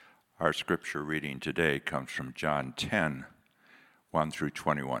Our scripture reading today comes from John 10, 1 through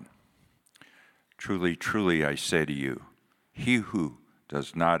 21. Truly, truly, I say to you, he who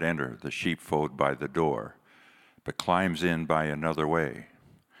does not enter the sheepfold by the door, but climbs in by another way,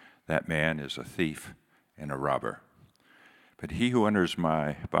 that man is a thief and a robber. But he who enters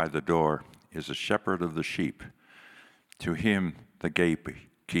by the door is a shepherd of the sheep. To him the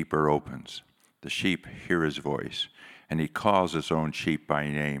gatekeeper opens. The sheep hear his voice, and he calls his own sheep by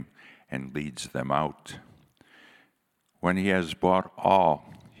name and leads them out. When he has bought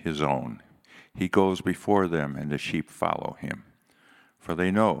all his own, he goes before them, and the sheep follow him, for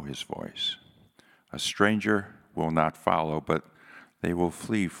they know his voice. A stranger will not follow, but they will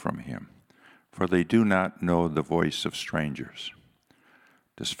flee from him, for they do not know the voice of strangers.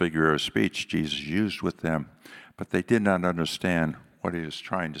 This figure of speech Jesus used with them, but they did not understand what he was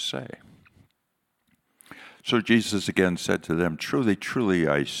trying to say. So Jesus again said to them, Truly, truly,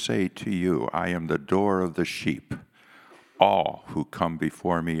 I say to you, I am the door of the sheep. All who come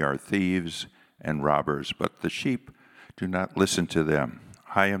before me are thieves and robbers, but the sheep do not listen to them.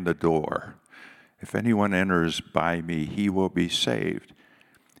 I am the door. If anyone enters by me, he will be saved,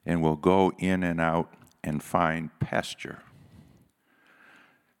 and will go in and out and find pasture.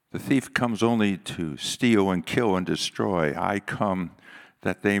 The thief comes only to steal and kill and destroy. I come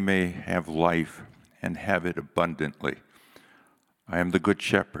that they may have life and have it abundantly. I am the good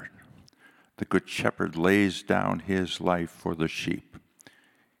shepherd. The good shepherd lays down his life for the sheep.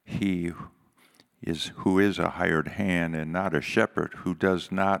 He who is a hired hand and not a shepherd, who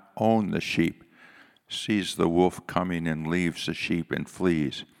does not own the sheep, sees the wolf coming and leaves the sheep and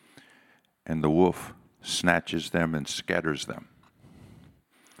flees, and the wolf snatches them and scatters them.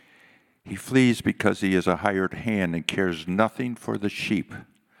 He flees because he is a hired hand and cares nothing for the sheep.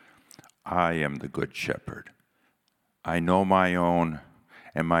 I am the good shepherd. I know my own,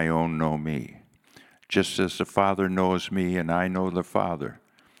 and my own know me. Just as the Father knows me, and I know the Father,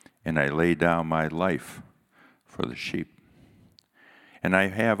 and I lay down my life for the sheep. And I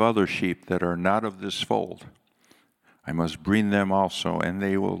have other sheep that are not of this fold. I must bring them also, and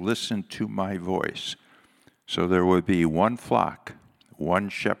they will listen to my voice. So there will be one flock, one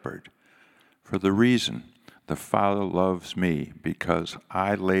shepherd. For the reason the Father loves me, because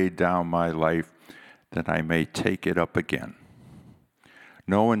I laid down my life that I may take it up again.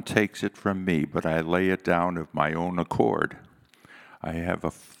 No one takes it from me, but I lay it down of my own accord. I have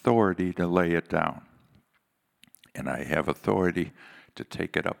authority to lay it down, and I have authority to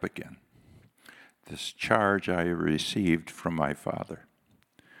take it up again. This charge I received from my Father.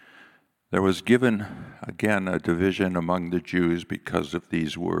 There was given again a division among the Jews because of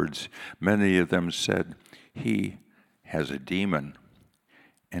these words. Many of them said, He has a demon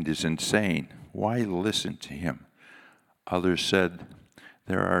and is insane. Why listen to him? Others said,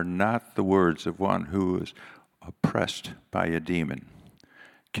 There are not the words of one who is oppressed by a demon.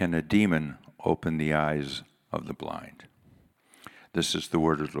 Can a demon open the eyes of the blind? This is the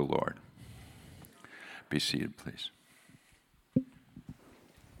word of the Lord. Be seated, please.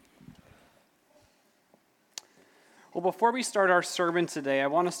 Well, before we start our sermon today, I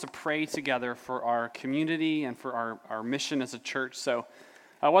want us to pray together for our community and for our mission as a church. So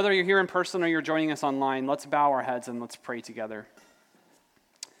whether you're here in person or you're joining us online, let's bow our heads and let's pray together.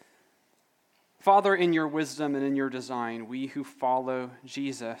 Father, in your wisdom and in your design, we who follow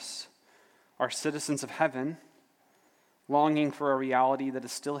Jesus are citizens of heaven, longing for a reality that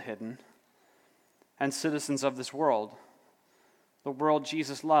is still hidden, and citizens of this world. The world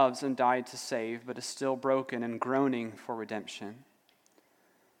Jesus loves and died to save, but is still broken and groaning for redemption.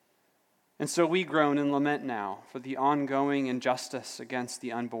 And so we groan and lament now for the ongoing injustice against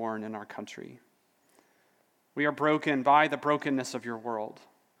the unborn in our country. We are broken by the brokenness of your world,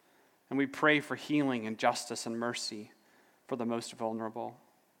 and we pray for healing and justice and mercy for the most vulnerable.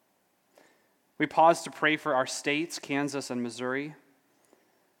 We pause to pray for our states, Kansas and Missouri.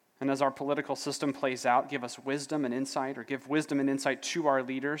 And as our political system plays out, give us wisdom and insight, or give wisdom and insight to our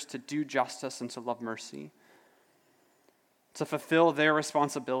leaders to do justice and to love mercy, to fulfill their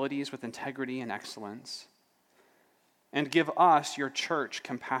responsibilities with integrity and excellence. And give us, your church,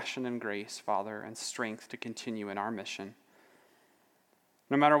 compassion and grace, Father, and strength to continue in our mission.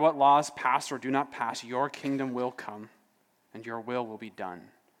 No matter what laws pass or do not pass, your kingdom will come, and your will be done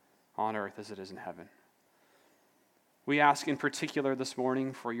on earth as it is in heaven. We ask in particular this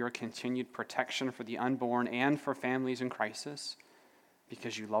morning for your continued protection for the unborn and for families in crisis,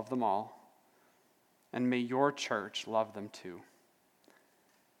 because you love them all, and may your church love them too.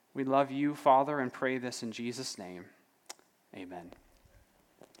 We love you, Father, and pray this in Jesus' name. Amen.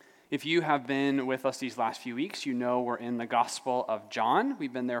 If you have been with us these last few weeks, you know we're in the Gospel of John.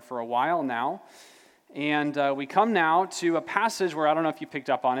 We've been there for a while now. And we come now to a passage where, I don't know if you picked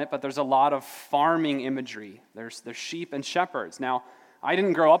up on it, but there's a lot of farming imagery. There's sheep and shepherds. Now, I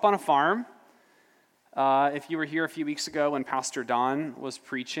didn't grow up on a farm. If you were here a few weeks ago when Pastor Dawn was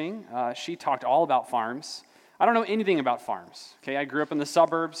preaching, she talked all about farms. I don't know anything about farms. Okay, I grew up in the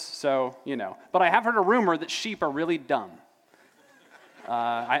suburbs, so, you know. But I have heard a rumor that sheep are really dumb.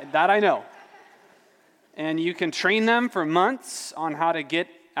 That I know. And you can train them for months on how to get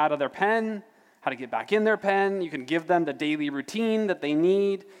out of their pen, how to get back in their pen. You can give them the daily routine that they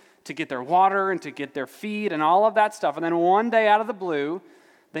need to get their water and to get their feed and all of that stuff. And then one day out of the blue,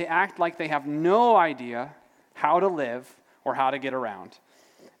 they act like they have no idea how to live or how to get around.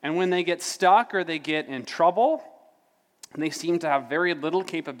 And when they get stuck or they get in trouble, they seem to have very little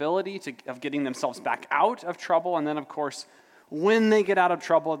capability of getting themselves back out of trouble. And then, of course, when they get out of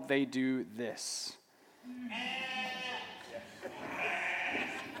trouble, they do this.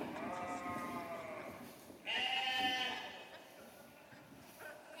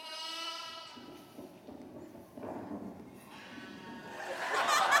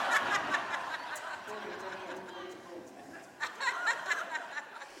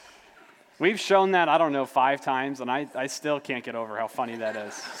 We've shown that, I don't know, 5 times, and I still can't get over how funny that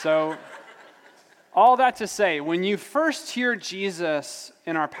is. So, all that to say, when you first hear Jesus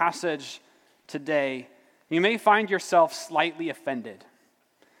in our passage today, you may find yourself slightly offended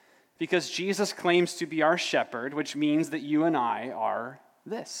because Jesus claims to be our shepherd, which means that you and I are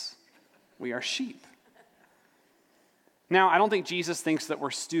this. We are sheep. Now, I don't think Jesus thinks that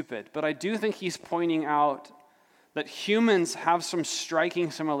we're stupid, but I do think he's pointing out that humans have some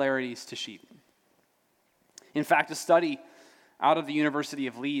striking similarities to sheep. In fact, a study out of the University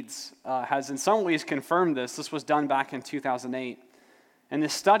of Leeds has in some ways confirmed this. This was done back in 2008. And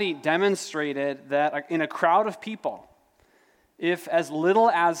this study demonstrated that in a crowd of people, if as little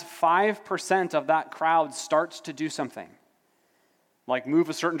as 5% of that crowd starts to do something, like move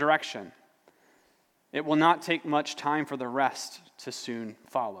a certain direction, it will not take much time for the rest to soon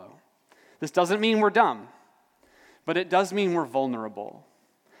follow. This doesn't mean we're dumb. But it does mean we're vulnerable.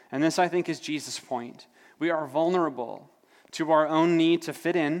 And this, I think, is Jesus' point. We are vulnerable to our own need to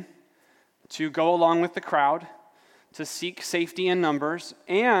fit in, to go along with the crowd, to seek safety in numbers,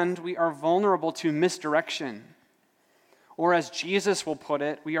 and we are vulnerable to misdirection. Or as Jesus will put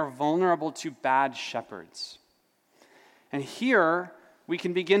it, we are vulnerable to bad shepherds. And here, we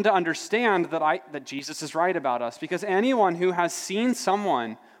can begin to understand that Jesus is right about us, because anyone who has seen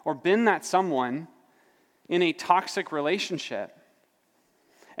someone or been that someone in a toxic relationship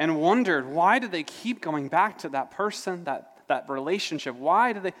and wondered, why do they keep going back to that person, that relationship?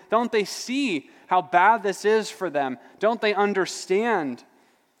 Don't they see how bad this is for them? Don't they understand?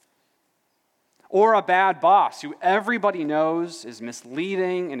 Or a bad boss who everybody knows is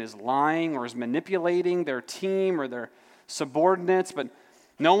misleading and is lying or is manipulating their team or their subordinates, but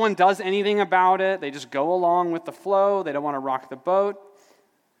no one does anything about it. They just go along with the flow. They don't want to rock the boat.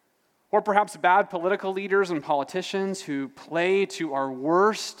 Or perhaps bad political leaders and politicians who play to our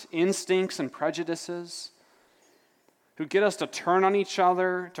worst instincts and prejudices, who get us to turn on each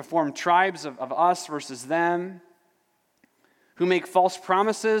other, to form tribes of us versus them, who make false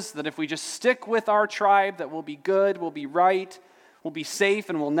promises that if we just stick with our tribe, that we'll be good, we'll be right, we'll be safe,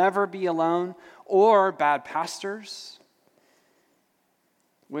 and we'll never be alone. Or bad pastors,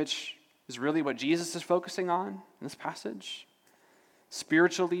 which is really what Jesus is focusing on in this passage.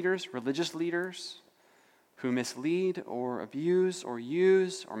 Spiritual leaders, religious leaders who mislead or abuse or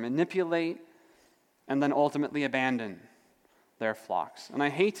use or manipulate and then ultimately abandon their flocks. And I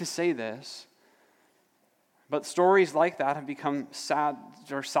hate to say this, but stories like that have become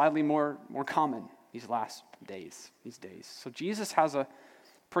sadly more common these days. So Jesus has a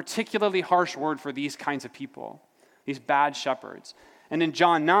particularly harsh word for these kinds of people, these bad shepherds. And in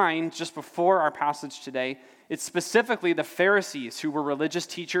John 9, just before our passage today, it's specifically the Pharisees, who were religious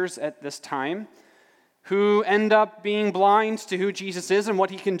teachers at this time, who end up being blind to who Jesus is and what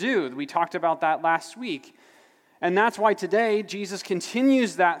he can do. We talked about that last week. And that's why today Jesus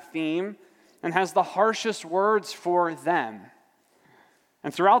continues that theme and has the harshest words for them.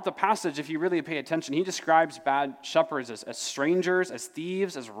 And throughout the passage, if you really pay attention, he describes bad shepherds as strangers, as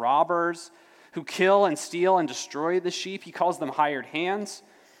thieves, as robbers, who kill and steal and destroy the sheep. He calls them hired hands,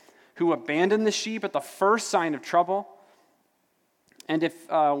 who abandon the sheep at the first sign of trouble. And if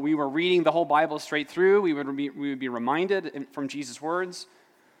we were reading the whole Bible straight through, we would be reminded from Jesus' words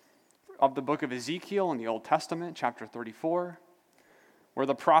of the book of Ezekiel in the Old Testament, chapter 34, where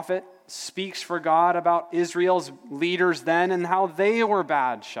the prophet speaks for God about Israel's leaders then and how they were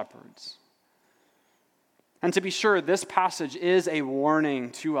bad shepherds. And to be sure, this passage is a warning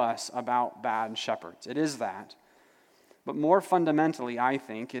to us about bad shepherds. It is that. But more fundamentally, I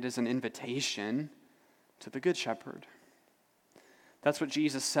think, it is an invitation to the Good Shepherd. That's what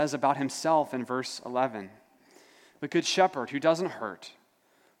Jesus says about himself in verse 11. The Good Shepherd who doesn't hurt,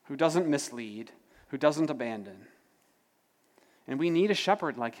 who doesn't mislead, who doesn't abandon. And we need a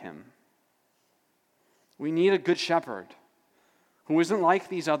shepherd like him. We need a good shepherd who isn't like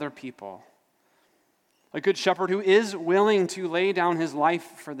these other people. A good shepherd who is willing to lay down his life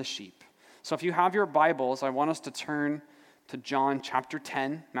for the sheep. So if you have your Bibles, I want us to turn to John chapter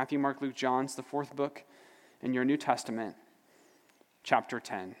 10. Matthew, Mark, Luke, John's the fourth book in your New Testament, chapter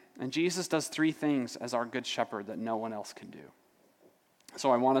 10. And Jesus does three things as our good shepherd that no one else can do.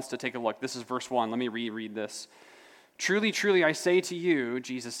 So I want us to take a look. This is verse 1. Let me reread this. Truly, truly, I say to you,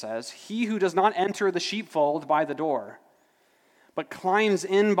 Jesus says, he who does not enter the sheepfold by the door, but climbs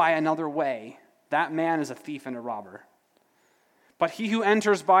in by another way, that man is a thief and a robber. But he who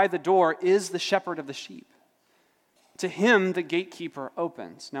enters by the door is the shepherd of the sheep. To him the gatekeeper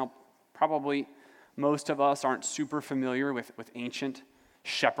opens. Now, probably most of us aren't super familiar with ancient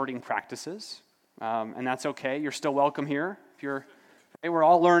shepherding practices, and that's okay. You're still welcome here. We're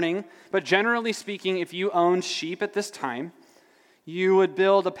all learning. But generally speaking, if you owned sheep at this time, you would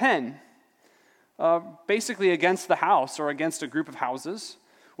build a pen, basically against the house or against a group of houses,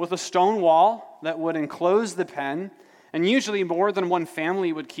 with a stone wall that would enclose the pen, and usually more than one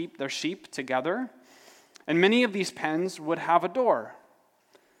family would keep their sheep together. And many of these pens would have a door.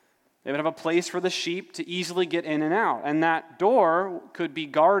 They would have a place for the sheep to easily get in and out, and that door could be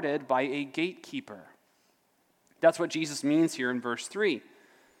guarded by a gatekeeper. That's what Jesus means here in verse 3.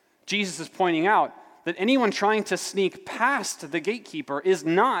 Jesus is pointing out that anyone trying to sneak past the gatekeeper is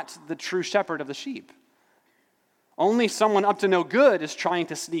not the true shepherd of the sheep. Only someone up to no good is trying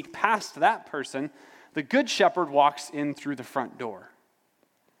to sneak past that person. The good shepherd walks in through the front door.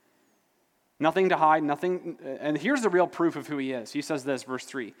 Nothing to hide, nothing. And here's the real proof of who he is. He says this, verse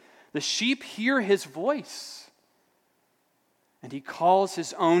 3. The sheep hear his voice, and he calls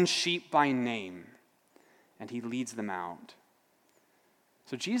his own sheep by name, and he leads them out.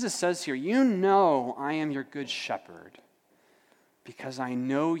 So Jesus says here, you know I am your good shepherd because I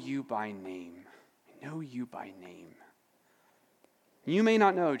know you by name. I know you by name. You may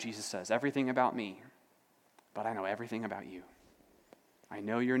not know, Jesus says, everything about me, but I know everything about you. I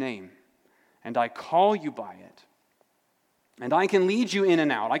know your name, and I call you by it. And I can lead you in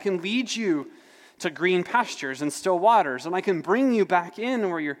and out. I can lead you to green pastures and still waters, and I can bring you back in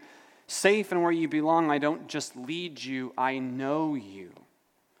where you're safe and where you belong. I don't just lead you, I know you.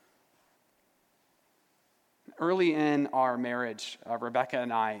 Early in our marriage, Rebecca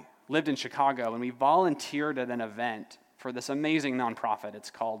and I lived in Chicago, and we volunteered at an event for this amazing nonprofit.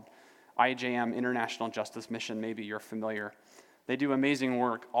 It's called IJM, International Justice Mission. Maybe you're familiar. They do amazing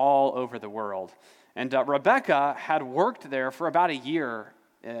work all over the world. And Rebecca had worked there for about a year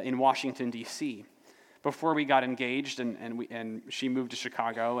in Washington, D.C. before we got engaged, and she moved to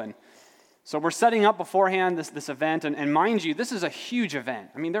Chicago. And so we're setting up beforehand this event. And mind you, this is a huge event.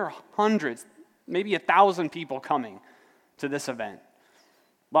 I mean, there are hundreds, maybe 1,000 people coming to this event.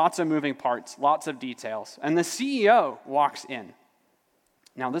 Lots of moving parts, lots of details. And the CEO walks in.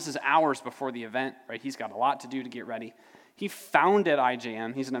 Now, this is hours before the event, right? He's got a lot to do to get ready. He founded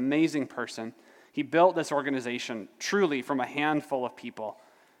IJM. He's an amazing person. He built this organization truly from a handful of people,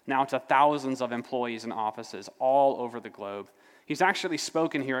 now to thousands of employees and offices all over the globe. He's actually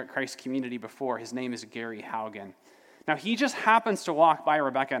spoken here at Christ Community before. His name is Gary Haugen. Now, he just happens to walk by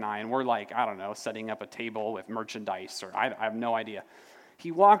Rebecca and I, and we're like, I don't know, setting up a table with merchandise, or I have no idea.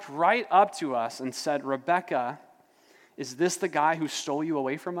 He walked right up to us and said, Rebecca, is this the guy who stole you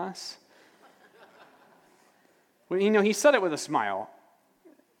away from us? Well, he said it with a smile,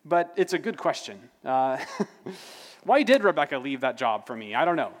 but it's a good question. Why did Rebecca leave that job for me? I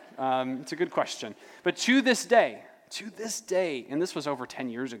don't know. It's a good question. But to this day, and this was over 10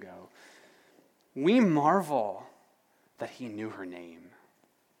 years ago, we marvel that he knew her name.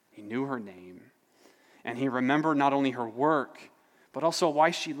 He knew her name. And he remembered not only her work, but also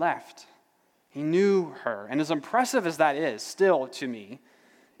why she left. He knew her. And as impressive as that is, still to me,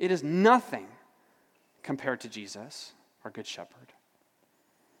 it is nothing compared to Jesus, our good shepherd.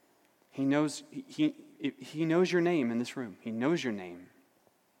 He knows your name in this room. He knows your name.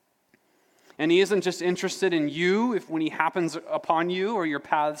 And he isn't just interested in you when he happens upon you or your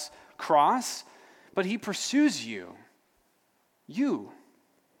paths cross, but he pursues you.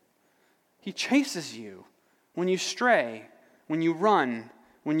 He chases you when you stray, when you run,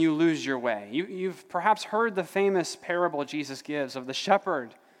 when you lose your way. You've perhaps heard the famous parable Jesus gives of the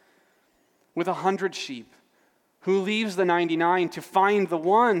shepherd with 100 sheep who leaves the 99 to find the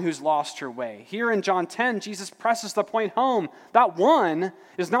one who's lost her way. Here in John 10, Jesus presses the point home. That one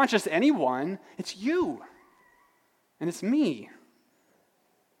is not just anyone, it's you. And it's me.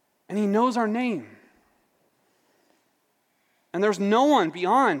 And he knows our name. And there's no one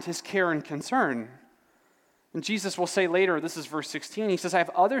beyond his care and concern. And Jesus will say later, this is verse 16, he says, I have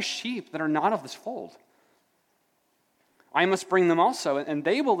other sheep that are not of this fold. I must bring them also, and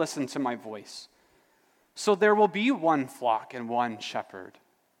they will listen to my voice. So there will be one flock and one shepherd.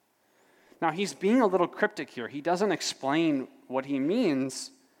 Now, he's being a little cryptic here. He doesn't explain what he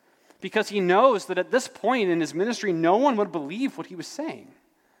means because he knows that at this point in his ministry, no one would believe what he was saying.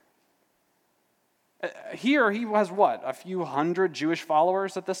 Here, he has what? A few hundred Jewish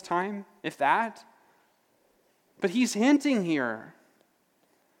followers at this time, if that? But he's hinting here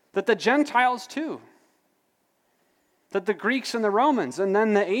that the Gentiles too, that the Greeks and the Romans, and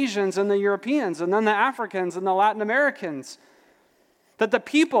then the Asians and the Europeans, and then the Africans and the Latin Americans, that the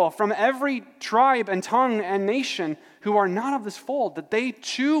people from every tribe and tongue and nation who are not of this fold, that they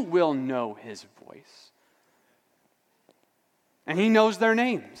too will know his voice. And he knows their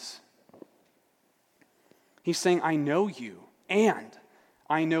names. He's saying, I know you, and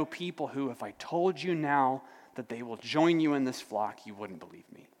I know people who, if I told you now that they will join you in this flock, you wouldn't believe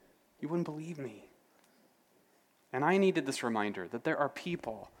me. You wouldn't believe me. And I needed this reminder that there are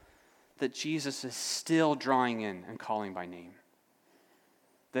people that Jesus is still drawing in and calling by name.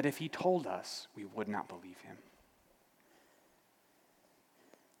 That if he told us, we would not believe him.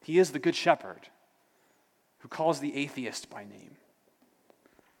 He is the good shepherd who calls the atheist by name,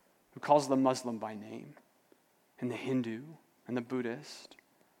 who calls the Muslim by name, and the Hindu and the Buddhist.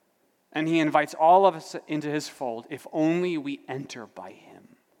 And he invites all of us into his fold if only we enter by him.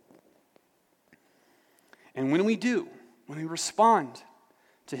 And when we do, when we respond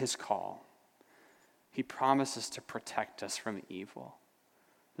to his call, he promises to protect us from evil.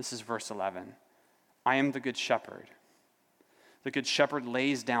 This is verse 11. I am the good shepherd. The good shepherd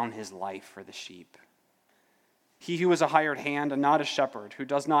lays down his life for the sheep. He who is a hired hand and not a shepherd, who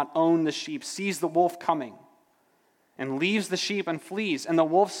does not own the sheep, sees the wolf coming and leaves the sheep and flees, and the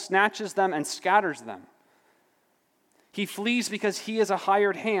wolf snatches them and scatters them. He flees because he is a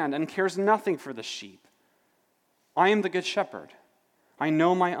hired hand and cares nothing for the sheep. I am the good shepherd. I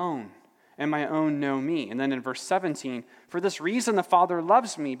know my own, and my own know me. And then in verse 17, for this reason the Father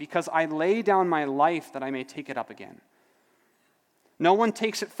loves me, because I lay down my life that I may take it up again. No one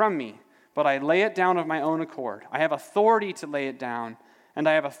takes it from me, but I lay it down of my own accord. I have authority to lay it down, and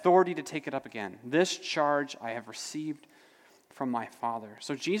I have authority to take it up again. This charge I have received from my Father.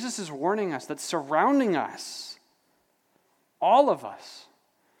 So Jesus is warning us that surrounding us, all of us,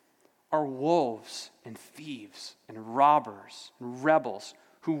 are wolves and thieves and robbers and rebels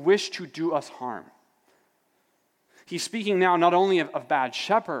who wish to do us harm. He's speaking now not only of bad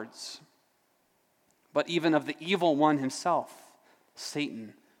shepherds, but even of the evil one himself,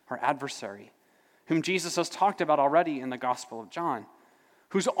 Satan, our adversary, whom Jesus has talked about already in the Gospel of John,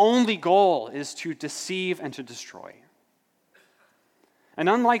 whose only goal is to deceive and to destroy. And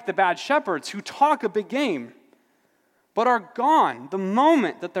unlike the bad shepherds who talk a big game, but are gone the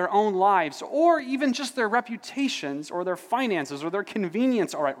moment that their own lives, or even just their reputations, or their finances, or their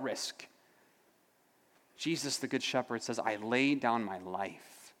convenience are at risk, Jesus, the Good Shepherd, says, I lay down my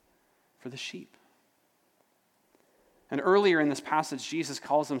life for the sheep. And earlier in this passage, Jesus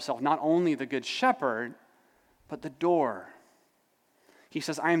calls himself not only the Good Shepherd, but the door. He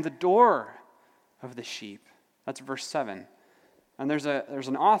says, I am the door of the sheep. That's verse 7. And there's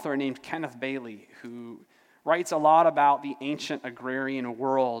an author named Kenneth Bailey who writes a lot about the ancient agrarian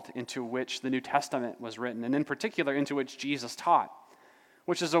world into which the New Testament was written, and in particular into which Jesus taught,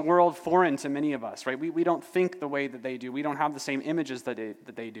 which is a world foreign to many of us, right? We don't think the way that they do. We don't have the same images that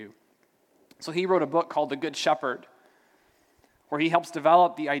they do. So he wrote a book called The Good Shepherd, where he helps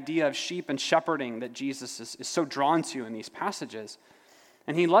develop the idea of sheep and shepherding that Jesus is so drawn to in these passages.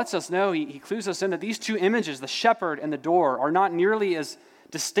 And he lets us know, he clues us in that these two images, the shepherd and the door, are not nearly as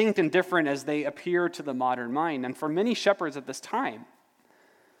distinct and different as they appear to the modern mind. And for many shepherds at this time,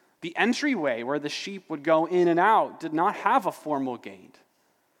 the entryway where the sheep would go in and out did not have a formal gate.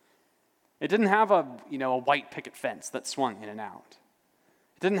 It didn't have a white picket fence that swung in and out.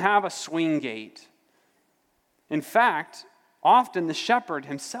 It didn't have a swing gate. In fact, often the shepherd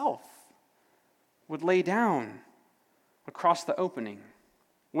himself would lay down across the opening,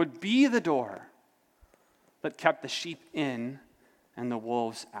 would be the door that kept the sheep in and the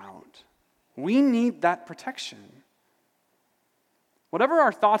wolves out. We need that protection. Whatever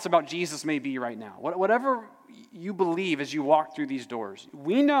our thoughts about Jesus may be right now, whatever you believe as you walk through these doors,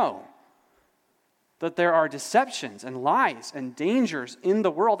 we know that there are deceptions and lies and dangers in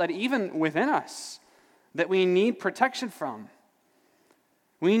the world and even within us that we need protection from.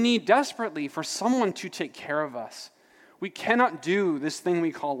 We need desperately for someone to take care of us. We cannot do this thing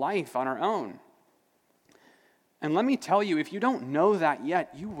we call life on our own. And let me tell you, if you don't know that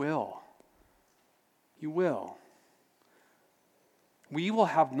yet, you will. You will. We will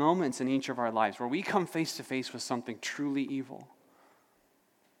have moments in each of our lives where we come face to face with something truly evil,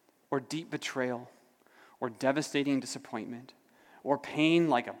 or deep betrayal, or devastating disappointment, or pain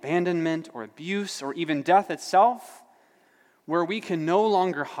like abandonment or abuse, or even death itself, where we can no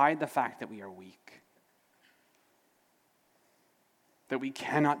longer hide the fact that we are weak, that we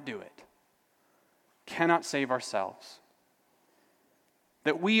cannot do it, cannot save ourselves,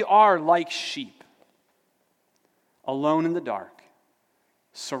 that we are like sheep, alone in the dark,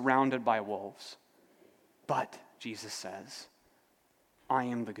 surrounded by wolves. But, Jesus says, I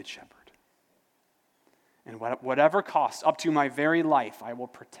am the good shepherd. And whatever costs, up to my very life, I will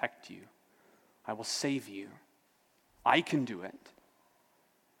protect you. I will save you. I can do it.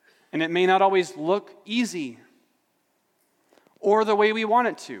 And it may not always look easy or the way we want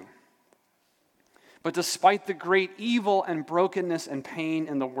it to. But despite the great evil and brokenness and pain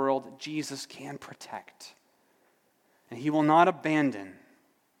in the world, Jesus can protect. And he will not abandon.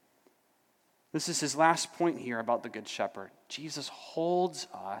 This is his last point here about the Good Shepherd. Jesus holds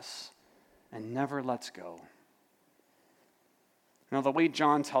us and never lets go. Now, the way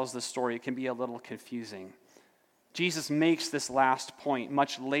John tells this story, it can be a little confusing. Jesus makes this last point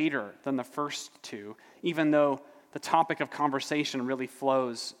much later than the first two, even though the topic of conversation really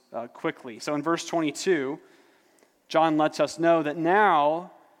flows quickly. So in verse 22, John lets us know that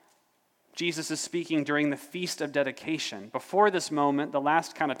now Jesus is speaking during the Feast of Dedication. Before this moment, the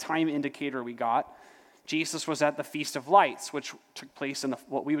last kind of time indicator we got, Jesus was at the Feast of Lights, which took place in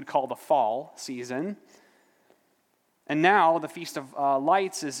what we would call the fall season. And now the Feast of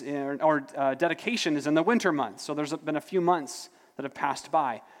Lights dedication is in the winter months. So there's been a few months that have passed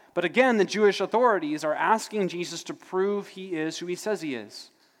by. But again, the Jewish authorities are asking Jesus to prove he is who he says he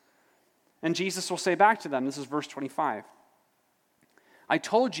is. And Jesus will say back to them, this is verse 25, I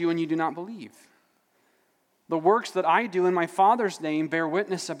told you and you do not believe. The works that I do in my Father's name bear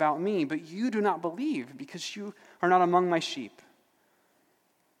witness about me, but you do not believe because you are not among my sheep.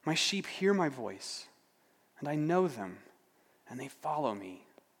 My sheep hear my voice, and I know them, and they follow me.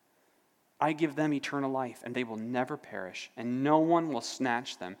 I give them eternal life, and they will never perish, and no one will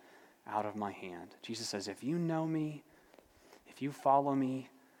snatch them out of my hand. Jesus says, if you know me, if you follow me,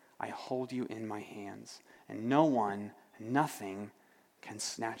 I hold you in my hands, and no one, nothing can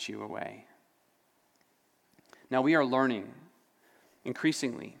snatch you away. Now, we are learning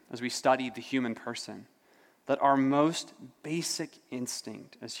increasingly as we study the human person that our most basic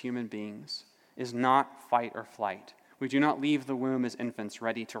instinct as human beings is not fight or flight. We do not leave the womb as infants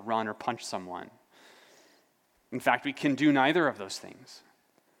ready to run or punch someone. In fact, we can do neither of those things.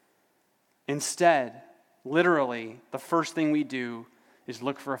 Instead, literally, the first thing we do is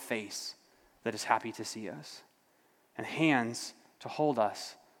look for a face that is happy to see us and hands to hold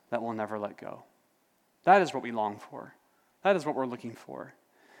us that will never let go. That is what we long for. That is what we're looking for.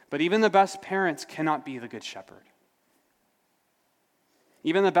 But even the best parents cannot be the good shepherd.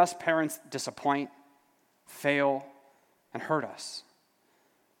 Even the best parents disappoint, fail, and hurt us.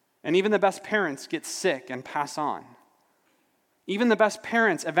 And even the best parents get sick and pass on. Even the best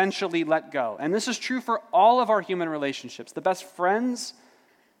parents eventually let go. And this is true for all of our human relationships. The best friends,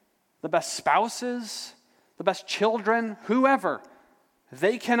 the best spouses, the best children, whoever,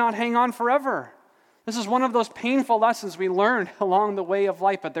 they cannot hang on forever. This is one of those painful lessons we learned along the way of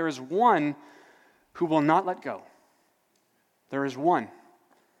life, but there is one who will not let go. There is one.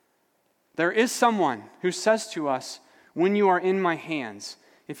 There is someone who says to us, when you are in my hands,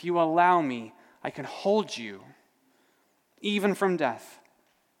 if you allow me, I can hold you, even from death.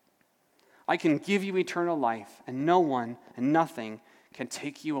 I can give you eternal life, and no one and nothing can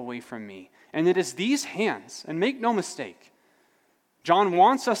take you away from me. And it is these hands, and make no mistake, John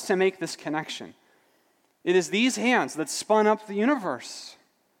wants us to make this connection. It is these hands that spun up the universe,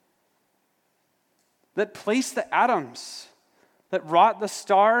 that placed the atoms, that wrought the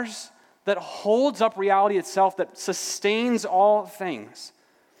stars, that holds up reality itself, that sustains all things.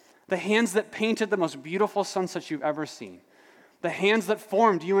 The hands that painted the most beautiful sunsets you've ever seen. The hands that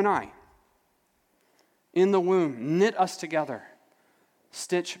formed you and I in the womb, knit us together,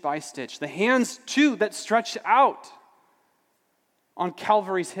 stitch by stitch. The hands, too, that stretched out on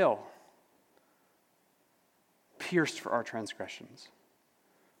Calvary's hill, pierced for our transgressions,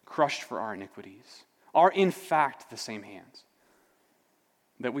 crushed for our iniquities, are in fact the same hands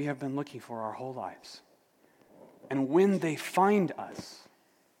that we have been looking for our whole lives. And when they find us,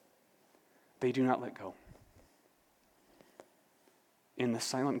 they do not let go. In the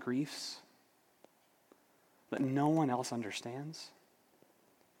silent griefs that no one else understands,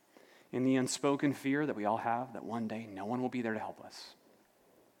 in the unspoken fear that we all have that one day no one will be there to help us,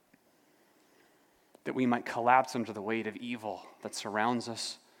 that we might collapse under the weight of evil that surrounds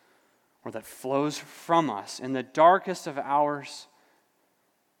us or that flows from us in the darkest of hours,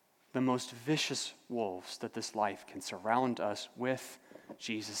 the most vicious wolves that this life can surround us with,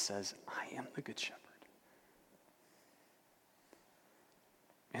 Jesus says, I am the good shepherd.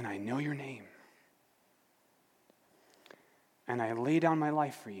 And I know your name. And I lay down my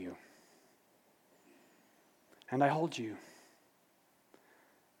life for you. And I hold you.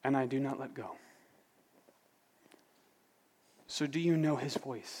 And I do not let go. So do you know his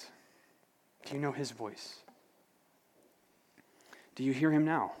voice? Do you know his voice? Do you hear him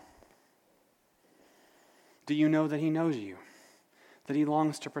now? Do you know that he knows you? That he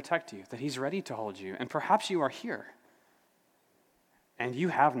longs to protect you? That he's ready to hold you? And perhaps you are here and you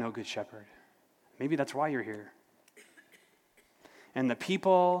have no good shepherd. Maybe that's why you're here. And the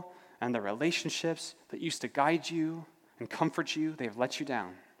people and the relationships that used to guide you and comfort you, they have let you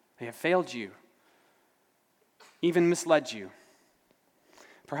down. They have failed you, even misled you.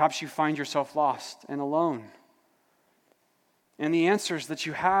 Perhaps you find yourself lost and alone. And the answers that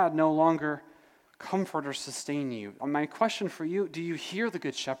you had no longer comfort or sustain you. My question for you, do you hear the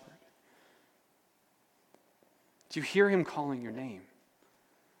Good Shepherd? Do you hear him calling your name?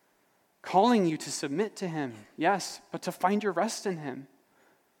 Calling you to submit to him, yes, but to find your rest in him.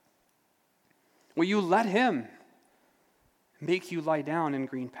 Will you let him make you lie down in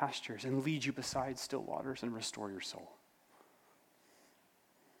green pastures and lead you beside still waters and restore your soul?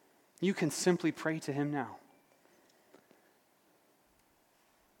 You can simply pray to him now.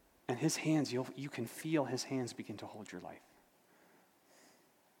 And his hands, you can feel his hands begin to hold your life.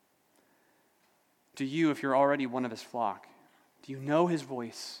 Do you, if you're already one of his flock, do you know his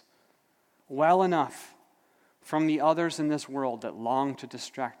voice well enough from the others in this world that long to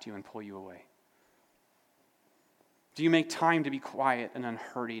distract you and pull you away? Do you make time to be quiet and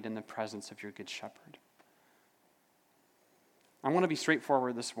unhurried in the presence of your good shepherd? I want to be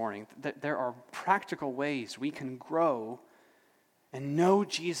straightforward this morning. That there are practical ways we can grow and know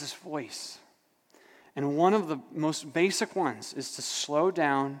Jesus' voice. And one of the most basic ones is to slow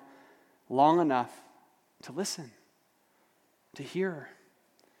down long enough to listen, to hear.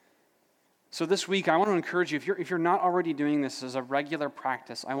 So this week, I want to encourage you, if you're not already doing this as a regular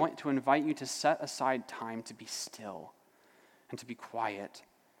practice, I want to invite you to set aside time to be still and to be quiet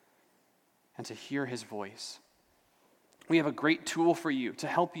and to hear his voice. We have a great tool for you to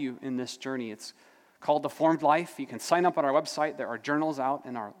help you in this journey. It's called The Formed Life. You can sign up on our website. There are journals out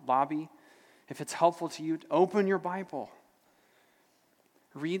in our lobby. If it's helpful to you, open your Bible.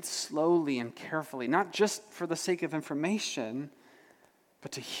 Read slowly and carefully, not just for the sake of information,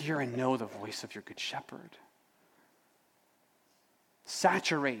 but to hear and know the voice of your good shepherd.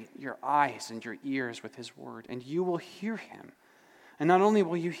 Saturate your eyes and your ears with his word, and you will hear him. And not only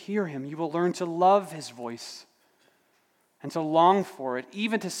will you hear him, you will learn to love his voice and to long for it,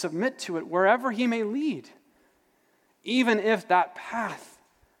 even to submit to it wherever he may lead, even if that path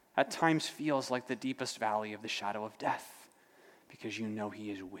at times feels like the deepest valley of the shadow of death, because you know he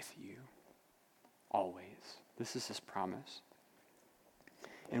is with you always. This is his promise.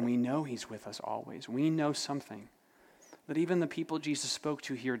 And we know he's with us always. We know something that even the people Jesus spoke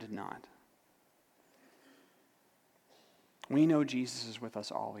to here did not. We know Jesus is with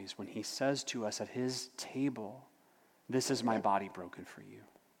us always when he says to us at his table, "This is my body broken for you.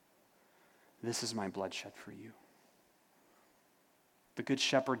 This is my blood shed for you." The Good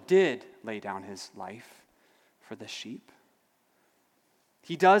Shepherd did lay down his life for the sheep.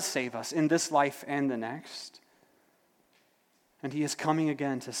 He does save us in this life and the next. And he is coming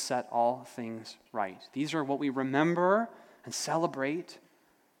again to set all things right. These are what we remember and celebrate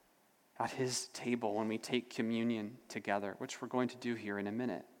at his table when we take communion together, which we're going to do here in a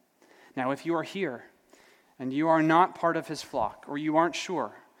minute. Now, if you are here and you are not part of his flock, or you aren't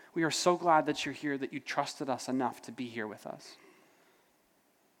sure, we are so glad that you're here, that you trusted us enough to be here with us.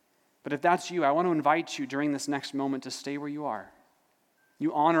 But if that's you, I want to invite you during this next moment to stay where you are.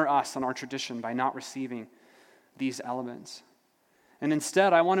 You honor us and our tradition by not receiving these elements. And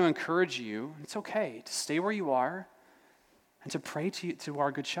instead, I want to encourage you, it's okay, to stay where you are and to pray to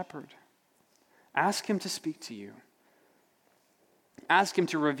our Good Shepherd. Ask him to speak to you. Ask him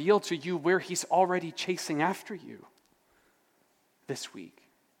to reveal to you where he's already chasing after you this week.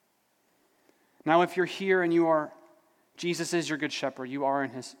 Now, if you're here and Jesus is your good shepherd, you are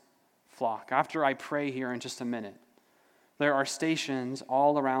in his flock. After I pray here in just a minute, there are stations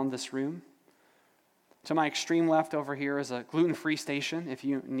all around this room. To my extreme left over here is a gluten-free station if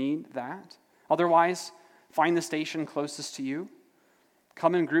you need that. Otherwise, find the station closest to you.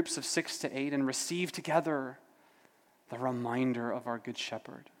 Come in groups of 6 to 8 and receive together the reminder of our good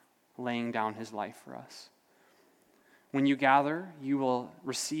shepherd laying down his life for us. When you gather, you will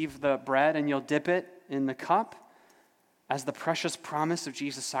receive the bread and you'll dip it in the cup as the precious promise of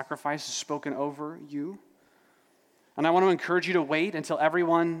Jesus' sacrifice is spoken over you. And I want to encourage you to wait until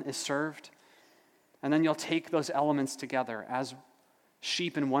everyone is served, and then you'll take those elements together as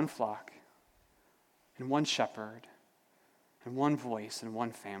sheep in one flock, in one shepherd, in one voice, in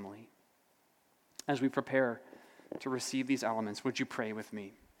one family. As we prepare to receive these elements, would you pray with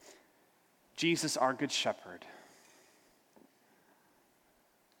me? Jesus, our good shepherd,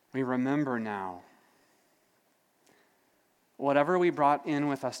 we remember now whatever we brought in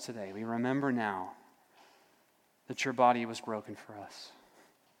with us today, we remember now that your body was broken for us,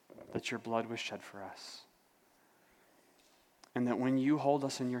 that your blood was shed for us, and that when you hold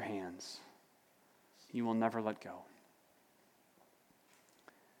us in your hands, you will never let go.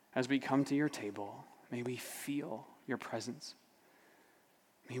 As we come to your table, may we feel your presence.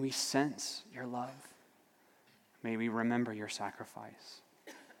 May we sense your love. May we remember your sacrifice.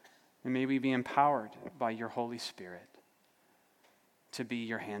 And may we be empowered by your Holy Spirit to be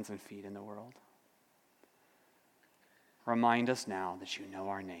your hands and feet in the world. Remind us now that you know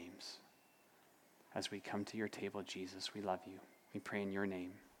our names. As we come to your table, Jesus, we love you. We pray in your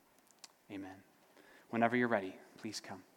name. Amen. Whenever you're ready, please come.